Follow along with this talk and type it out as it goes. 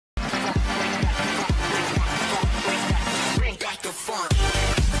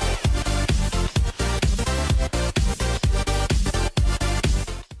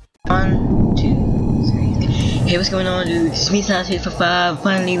Hey, what's going on, dude? It's me, Slash 845,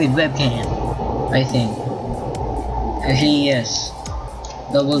 finally with webcam. I think. Actually, yes.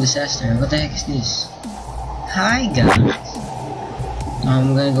 Double disaster. What the heck is this? Hi, guys.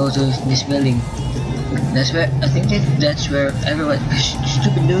 I'm gonna go to this building. That's where I think that's where everyone.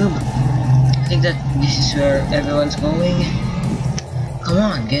 Stupid noob. I think that this is where everyone's going. Come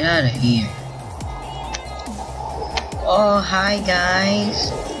on, get out of here. Oh, hi,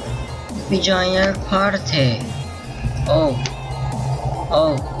 guys. We join your party. Oh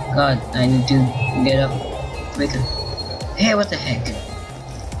God, I need to get up quicker. Hey, what the heck?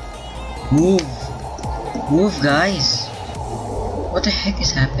 Move, guys. What the heck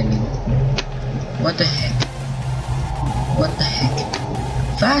is happening? What the heck?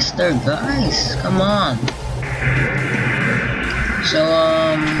 Faster, guys, come on. So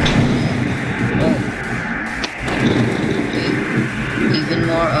oh, okay. Even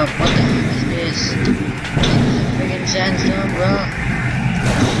more up. What the heck is this? It's a freaking sandstorm, bro.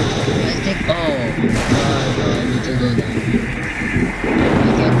 I think. Oh, no, I need to go down.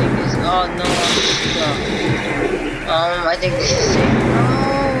 I can't take this. Oh no, I'm stuck. I think this is safe.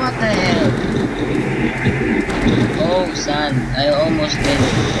 Oh, what the hell? Oh, sand. I almost did it.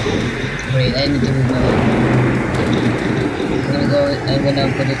 Wait, I need to move on. I'm gonna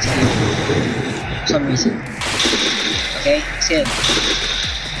put it here. For some reason. Okay, it's good.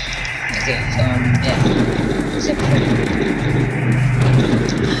 Okay, so yeah. Simple.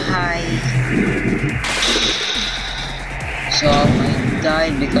 Hi. So I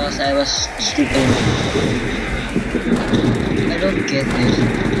died because I was stupid. I don't get this.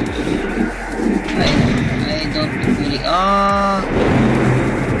 I don't really.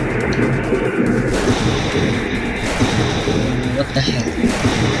 What the heck?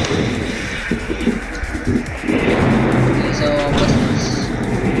 Okay, so what's this?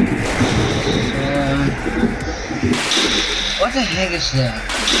 What the heck is that?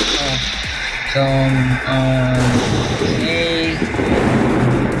 Okay.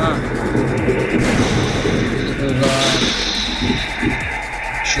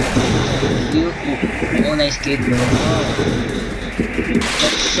 Shoot. You. Oh, nice skateboard. Oh.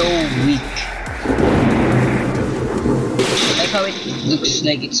 That's so weak. I like how it looks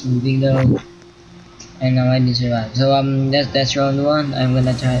like it's moving though. And now I didn't survive. So that's round 1. I'm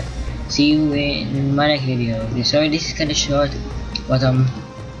gonna try. See you in my next video. Sorry, this is kinda short, but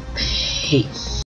peace.